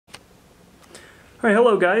Alright,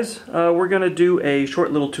 hello guys. We're going to do a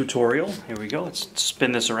short little tutorial. Here we go. Let's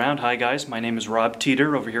spin this around. Hi guys, my name is Rob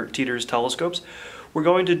Teeter over here at Teeter's Telescopes. We're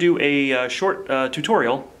going to do a short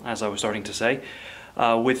tutorial, as I was starting to say,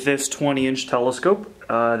 with this 20-inch telescope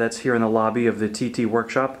that's here in the lobby of the TT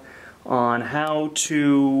workshop on how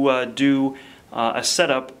to do a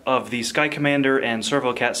setup of the SkyCommander and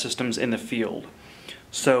ServoCat systems in the field.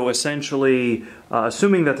 So essentially,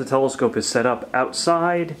 assuming that the telescope is set up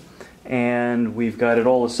outside and we've got it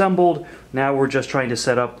all assembled, now we're just trying to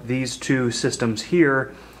set up these two systems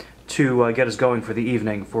here to get us going for the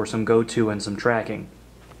evening for some GoTo and some tracking.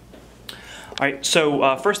 Alright,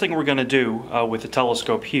 so first thing we're going to do with the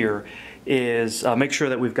telescope here is make sure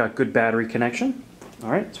that we've got good battery connection.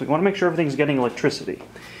 Alright, so we want to make sure everything's getting electricity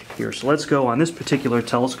here. So let's go on this particular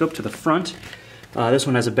telescope to the front. This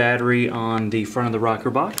one has a battery on the front of the rocker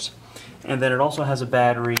box, and then it also has a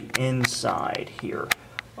battery inside here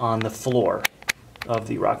on the floor of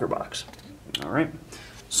the rocker box. Alright,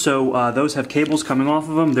 so those have cables coming off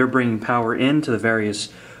of them. They're bringing power in to the various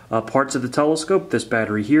parts of the telescope. This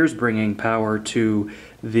battery here is bringing power to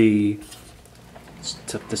the, let's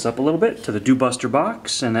tip this up a little bit, to the dew buster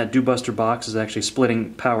box, and that dew buster box is actually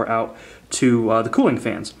splitting power out to the cooling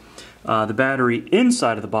fans. The battery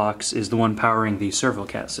inside of the box is the one powering the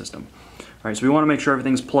ServoCat system. Alright, so we want to make sure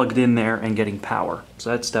everything's plugged in there and getting power. So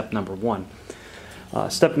that's step number one.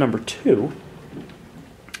 Step number two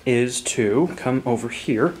is to come over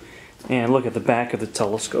here and look at the back of the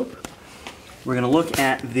telescope. We're going to look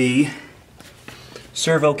at the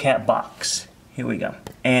ServoCat box. Here we go.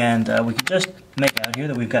 And we can just make out here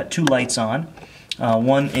that we've got two lights on.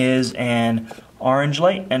 One is an orange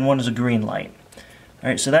light and one is a green light.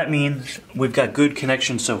 Alright, so that means we've got good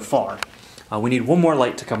connection so far. We need one more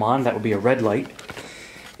light to come on. That would be a red light.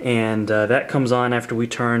 And that comes on after we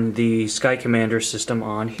turn the SkyCommander system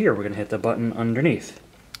on here. We're going to hit the button underneath.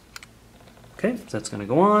 Okay, so that's going to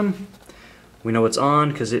go on. We know it's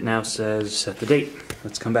on because it now says set the date.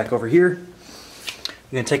 Let's come back over here.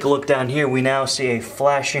 We're going to take a look down here. We now see a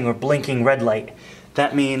flashing or blinking red light.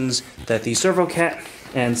 That means that the ServoCat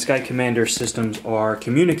and SkyCommander systems are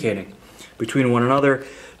communicating between one another,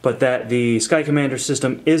 but that the SkyCommander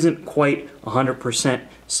system isn't quite 100%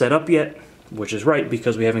 set up yet, which is right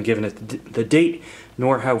because we haven't given it the date,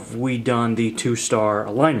 nor have we done the 2-star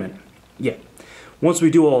alignment yet. Once we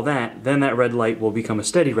do all that, then that red light will become a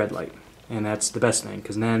steady red light, and that's the best thing,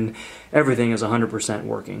 because then everything is 100%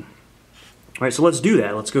 working. Alright, so let's do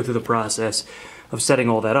that. Let's go through the process of setting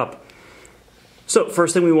all that up. So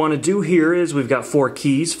first thing we want to do here is we've got 4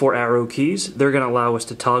 keys, 4 arrow keys. They're going to allow us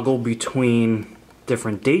to toggle between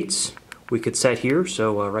different dates. We could set here,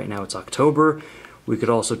 so right now it's October. We could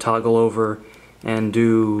also toggle over and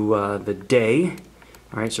do the day.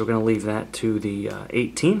 Alright, so we're going to leave that to the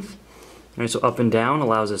 18th. Alright, so up and down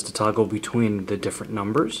allows us to toggle between the different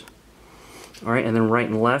numbers. Alright, and then right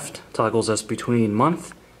and left toggles us between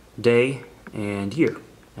month, day, and year,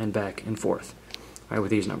 and back and forth. Alright,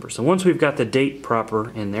 with these numbers. So once we've got the date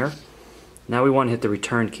proper in there, now we want to hit the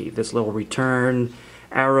return key. This little return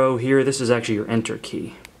arrow here, this is actually your enter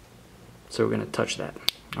key. So we're going to touch that.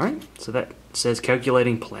 Alright, so that says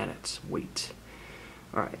calculating planets. Wait.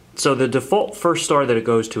 Alright, so the default first star that it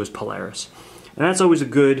goes to is Polaris. And that's always a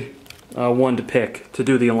good one to pick to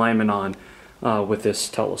do the alignment on with this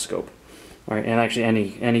telescope. Alright, and actually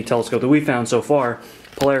any telescope that we've found so far,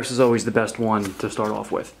 Polaris is always the best one to start off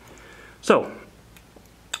with. So,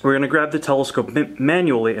 we're going to grab the telescope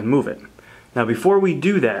manually and move it. Now before we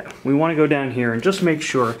do that, we want to go down here and just make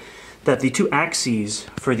sure that the 2 axes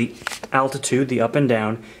for the altitude, the up and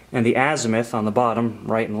down, and the azimuth on the bottom,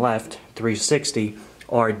 right and left, 360,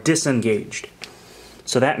 are disengaged.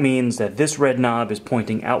 So that means that this red knob is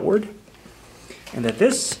pointing outward, and that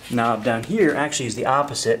this knob down here actually is the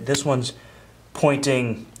opposite. This one's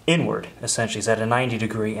pointing inward, essentially. It's at a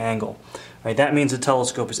 90-degree angle. Right, that means the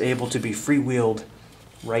telescope is able to be freewheeled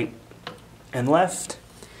right and left,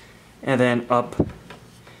 and then up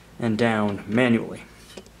and down manually.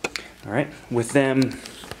 Alright, with them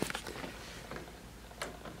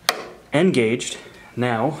engaged,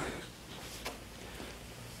 now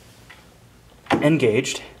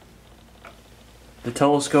engaged, the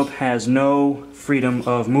telescope has no freedom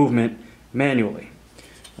of movement manually.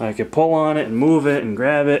 I could pull on it and move it and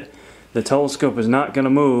grab it. The telescope is not going to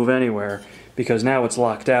move anywhere because now it's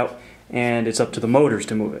locked out and it's up to the motors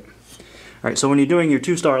to move it. Alright, so when you're doing your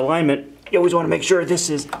 2-star alignment, you always want to make sure this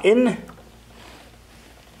is in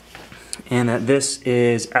and that this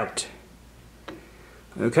is out.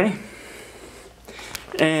 Okay?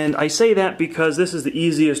 And I say that because this is the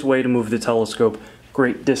easiest way to move the telescope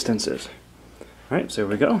great distances. Alright, so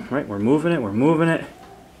here we go. Right, we're moving it, we're moving it,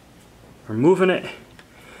 we're moving it.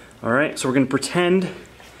 Alright, so we're going to pretend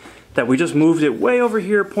that we just moved it way over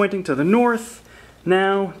here, pointing to the north,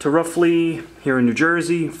 now to roughly, here in New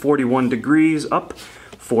Jersey, 41 degrees up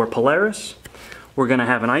for Polaris. We're going to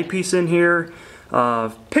have an eyepiece in here.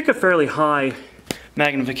 Pick a fairly high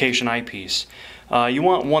magnification eyepiece. You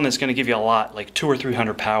want one that's going to give you a lot, like 200 or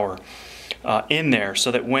 300 power in there,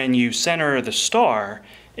 so that when you center the star,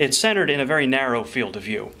 it's centered in a very narrow field of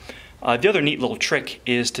view. The other neat little trick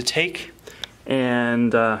is to take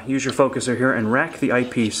and use your focuser here and rack the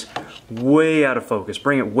eyepiece way out of focus.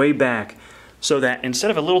 Bring it way back so that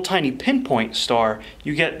instead of a little tiny pinpoint star,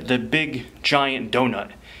 you get the big giant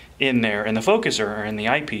donut in there in the focuser or in the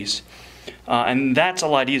eyepiece. And that's a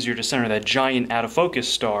lot easier to center that giant out of focus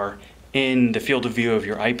star in the field of view of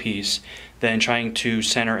your eyepiece than trying to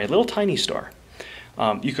center a little tiny star.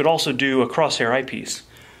 You could also do a crosshair eyepiece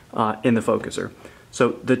in the focuser.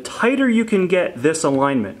 So the tighter you can get this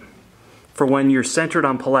alignment for when you're centered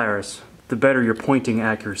on Polaris, the better your pointing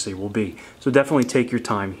accuracy will be. So definitely take your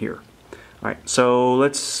time here. Alright, so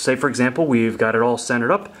let's say for example we've got it all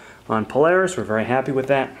centered up on Polaris. We're very happy with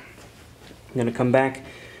that. I'm going to come back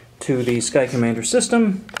to the SkyCommander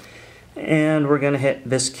system and we're going to hit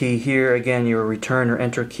this key here, again your return or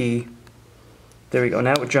enter key. There we go.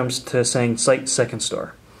 Now it jumps to saying Sight Second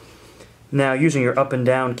Star. Now using your up and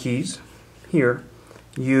down keys here,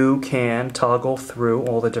 you can toggle through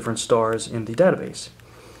all the different stars in the database.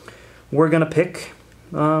 We're going to pick,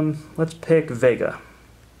 let's pick Vega.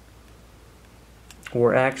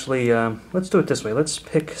 Or actually, let's do it this way. Let's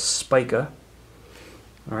pick Spica.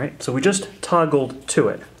 Alright, so we just toggled to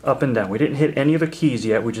it, up and down. We didn't hit any of the keys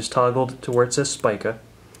yet. We just toggled to where it says Spica.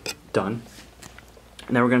 Done.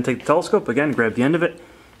 Now we're going to take the telescope, again, grab the end of it,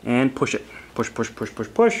 and push it. Push, push, push, push,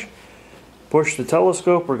 push. Push the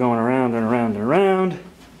telescope. We're going around and around and around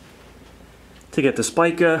to get the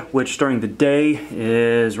Spica, which during the day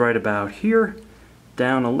is right about here,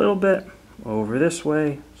 down a little bit, over this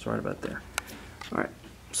way, it's right about there. Alright,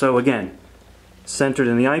 so again, centered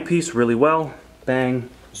in the eyepiece really well. Bang,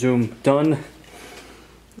 zoom, done.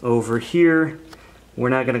 Over here, we're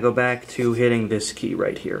not going to go back to hitting this key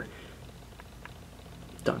right here.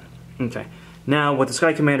 Done. Okay. Now what the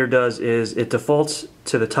SkyCommander does is it defaults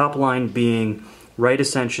to the top line being right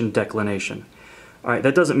ascension declination. Alright,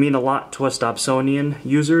 that doesn't mean a lot to us Dobsonian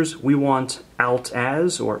users. We want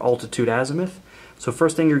alt-az or altitude azimuth. So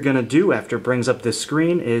first thing you're going to do after it brings up this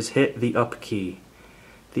screen is hit the up key.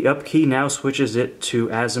 The up key now switches it to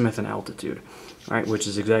azimuth and altitude. Alright, which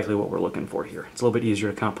is exactly what we're looking for here. It's a little bit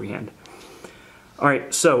easier to comprehend.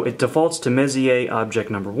 Alright, so it defaults to Messier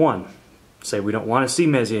object number 1. Say we don't want to see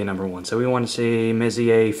Messier number 1, so we want to see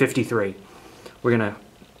Messier 53. We're going to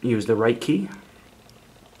use the right key,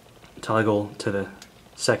 toggle to the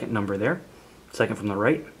second number there, second from the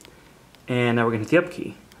right, and now we're going to hit the up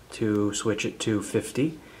key to switch it to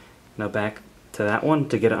 50. Now back to that one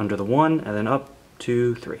to get it under the 1, and then up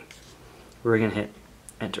to 3. We're going to hit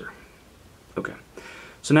enter. Okay,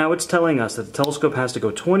 so now it's telling us that the telescope has to go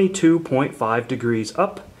 22.5 degrees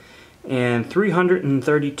up and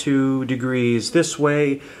 332 degrees this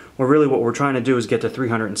way, or really what we're trying to do is get to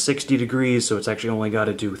 360 degrees, so it's actually only got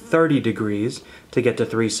to do 30 degrees to get to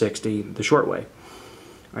 360 the short way.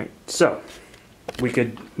 Alright, so we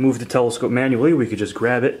could move the telescope manually. We could just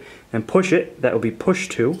grab it and push it. That would be push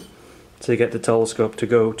to get the telescope to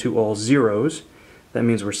go to all zeros. That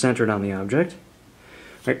means we're centered on the object.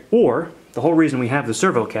 Right, or the whole reason we have the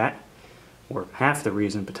ServoCat, or half the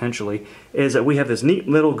reason potentially, is that we have this neat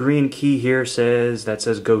little green key here that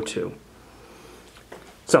says GoTo.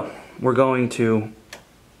 So we're going to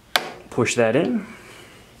push that in.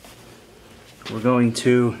 We're going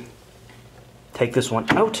to take this one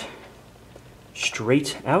out,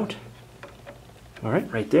 straight out.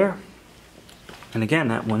 Alright, right there. And again,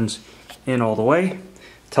 that one's in all the way.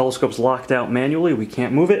 Telescope's locked out manually, we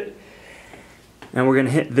can't move it. And we're going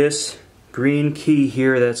to hit this green key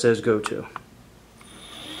here that says GoTo.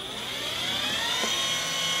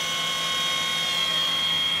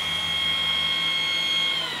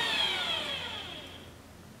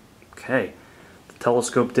 Okay, the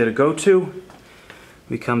telescope did a GoTo.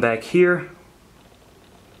 We come back here,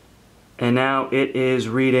 and now it is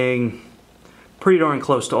reading pretty darn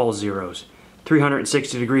close to all zeros.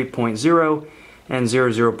 360 degree 0.0 and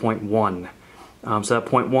 00.1. So that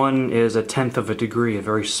 0.1 is a tenth of a degree, a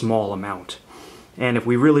very small amount. And if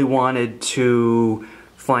we really wanted to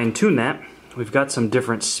fine-tune that, we've got some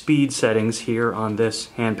different speed settings here on this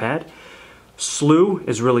handpad. Slew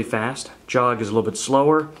is really fast, jog is a little bit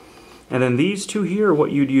slower, and then these two here are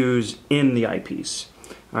what you'd use in the eyepiece,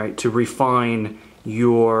 all right, to refine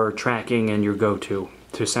your tracking and your GoTo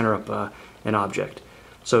to center up an object.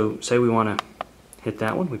 So say we want to hit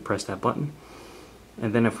that one, we press that button.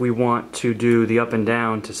 And then if we want to do the up and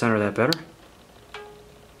down to center that better,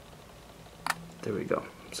 there we go.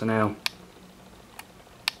 So now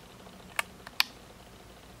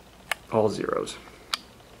all zeros.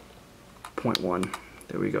 0.1.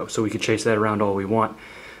 There we go. So we could chase that around all we want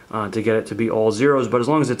to get it to be all zeros, but as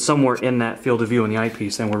long as it's somewhere in that field of view in the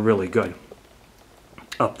eyepiece, then we're really good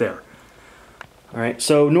up there. Alright,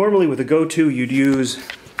 so normally with a GoTo you'd use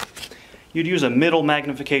a middle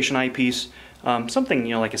magnification eyepiece, something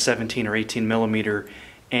like a 17 or 18 millimeter,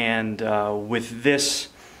 and with this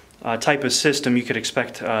type of system you could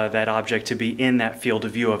expect that object to be in that field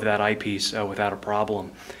of view of that eyepiece without a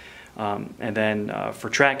problem. And then for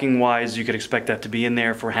tracking wise, you could expect that to be in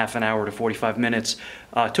there for half an hour to 45 minutes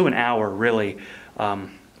to an hour really,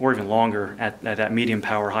 or even longer. At that medium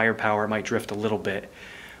power, higher power, it might drift a little bit.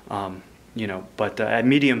 But at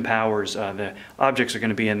medium powers, the objects are going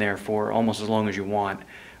to be in there for almost as long as you want.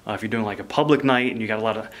 If you're doing like a public night and you got a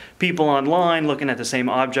lot of people online looking at the same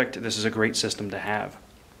object, this is a great system to have.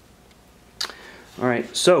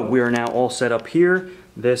 Alright, so we are now all set up here.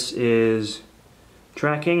 This is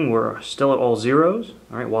tracking. We're still at all zeros.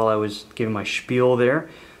 Alright, while I was giving my spiel there,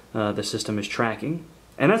 the system is tracking.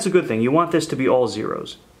 And that's a good thing. You want this to be all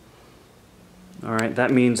zeros. Alright, that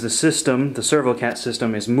means the system, the ServoCat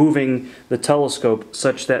system, is moving the telescope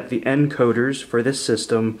such that the encoders for this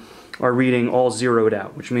system are reading all zeroed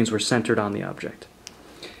out, which means we're centered on the object.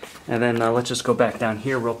 And then let's just go back down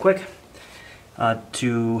here real quick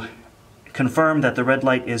to confirm that the red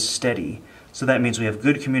light is steady. So that means we have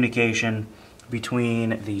good communication between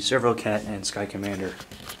the ServoCat and SkyCommander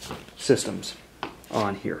systems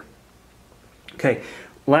on here. Okay,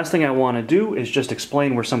 last thing I want to do is just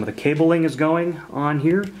explain where some of the cabling is going on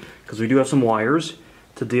here, because we do have some wires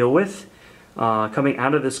to deal with. Coming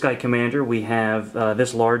out of the SkyCommander, we have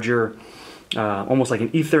this larger, almost like an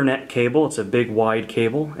Ethernet cable. It's a big wide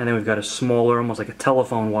cable, and then we've got a smaller, almost like a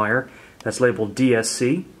telephone wire that's labeled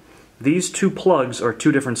DSC. These two plugs are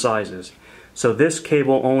two different sizes. So this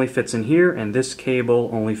cable only fits in here, and this cable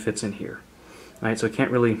only fits in here. All right, so I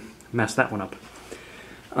can't really mess that one up.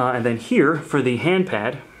 And then here, for the hand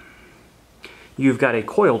pad, you've got a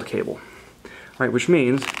coiled cable, right? Which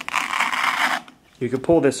means you can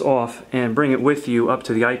pull this off and bring it with you up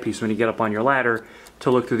to the eyepiece when you get up on your ladder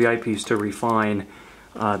to look through the eyepiece to refine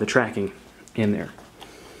the tracking in there.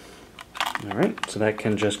 All right, so that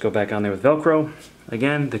can just go back on there with Velcro.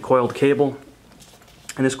 Again, the coiled cable.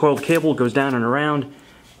 And this coiled cable goes down and around,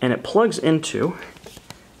 and it plugs into,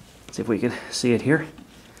 let's see if we can see it here.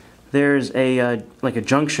 There's a like a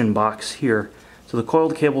junction box here. So the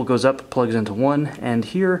coiled cable goes up, plugs into one end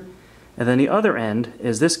here, and then the other end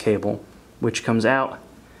is this cable, which comes out,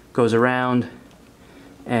 goes around,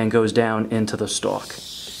 and goes down into the stalk,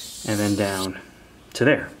 and then down to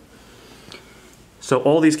there. So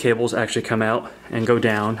all these cables actually come out and go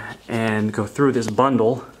down and go through this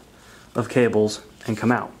bundle of cables and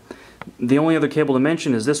come out. The only other cable to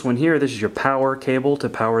mention is this one here. This is your power cable to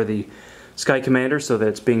power the SkyCommander, so that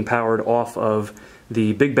it's being powered off of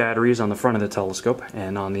the big batteries on the front of the telescope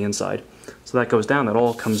and on the inside. So that goes down, that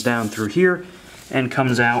all comes down through here and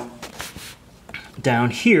comes out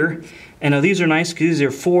down here. And now these are nice because these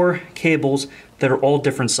are 4 cables that are all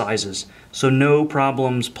different sizes. So no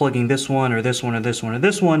problems plugging this one or this one or this one or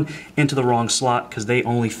this one into the wrong slot, because they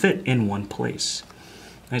only fit in one place.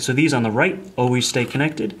 Right, so these on the right always stay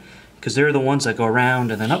connected because they're the ones that go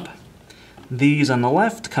around and then up. These on the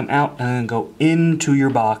left come out and then go into your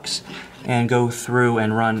box and go through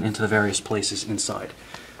and run into the various places inside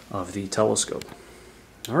of the telescope.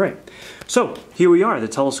 Alright, so here we are. The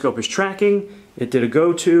telescope is tracking. It did a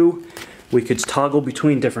GoTo. We could toggle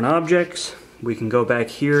between different objects. We can go back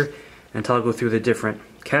here and toggle through the different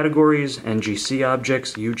categories, NGC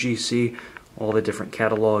objects, UGC, all the different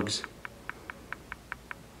catalogs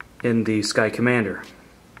in the SkyCommander.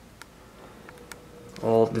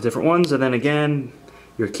 All the different ones, and then again,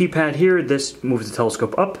 your keypad here, this moves the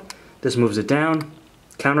telescope up, this moves it down,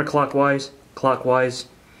 counterclockwise, clockwise.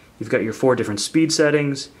 You've got your 4 different speed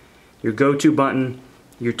settings, your GoTo button,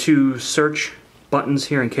 your 2 search buttons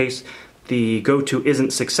here in case the GoTo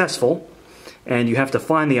isn't successful and you have to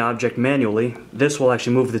find the object manually. This will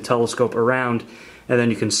actually move the telescope around, and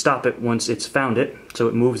then you can stop it once it's found it, so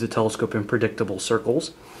it moves the telescope in predictable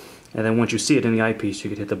circles. And then once you see it in the eyepiece, you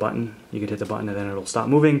could hit the button, and then it'll stop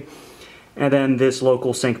moving. And then this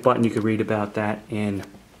local sync button, you could read about that in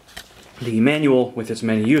the manual with its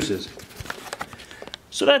many uses.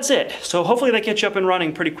 So that's it. So hopefully that gets you up and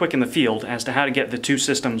running pretty quick in the field as to how to get the two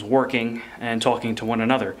systems working and talking to one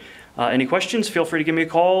another. Any questions, feel free to give me a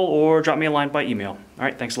call or drop me a line by email. All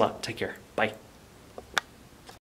right, thanks a lot. Take care. Bye.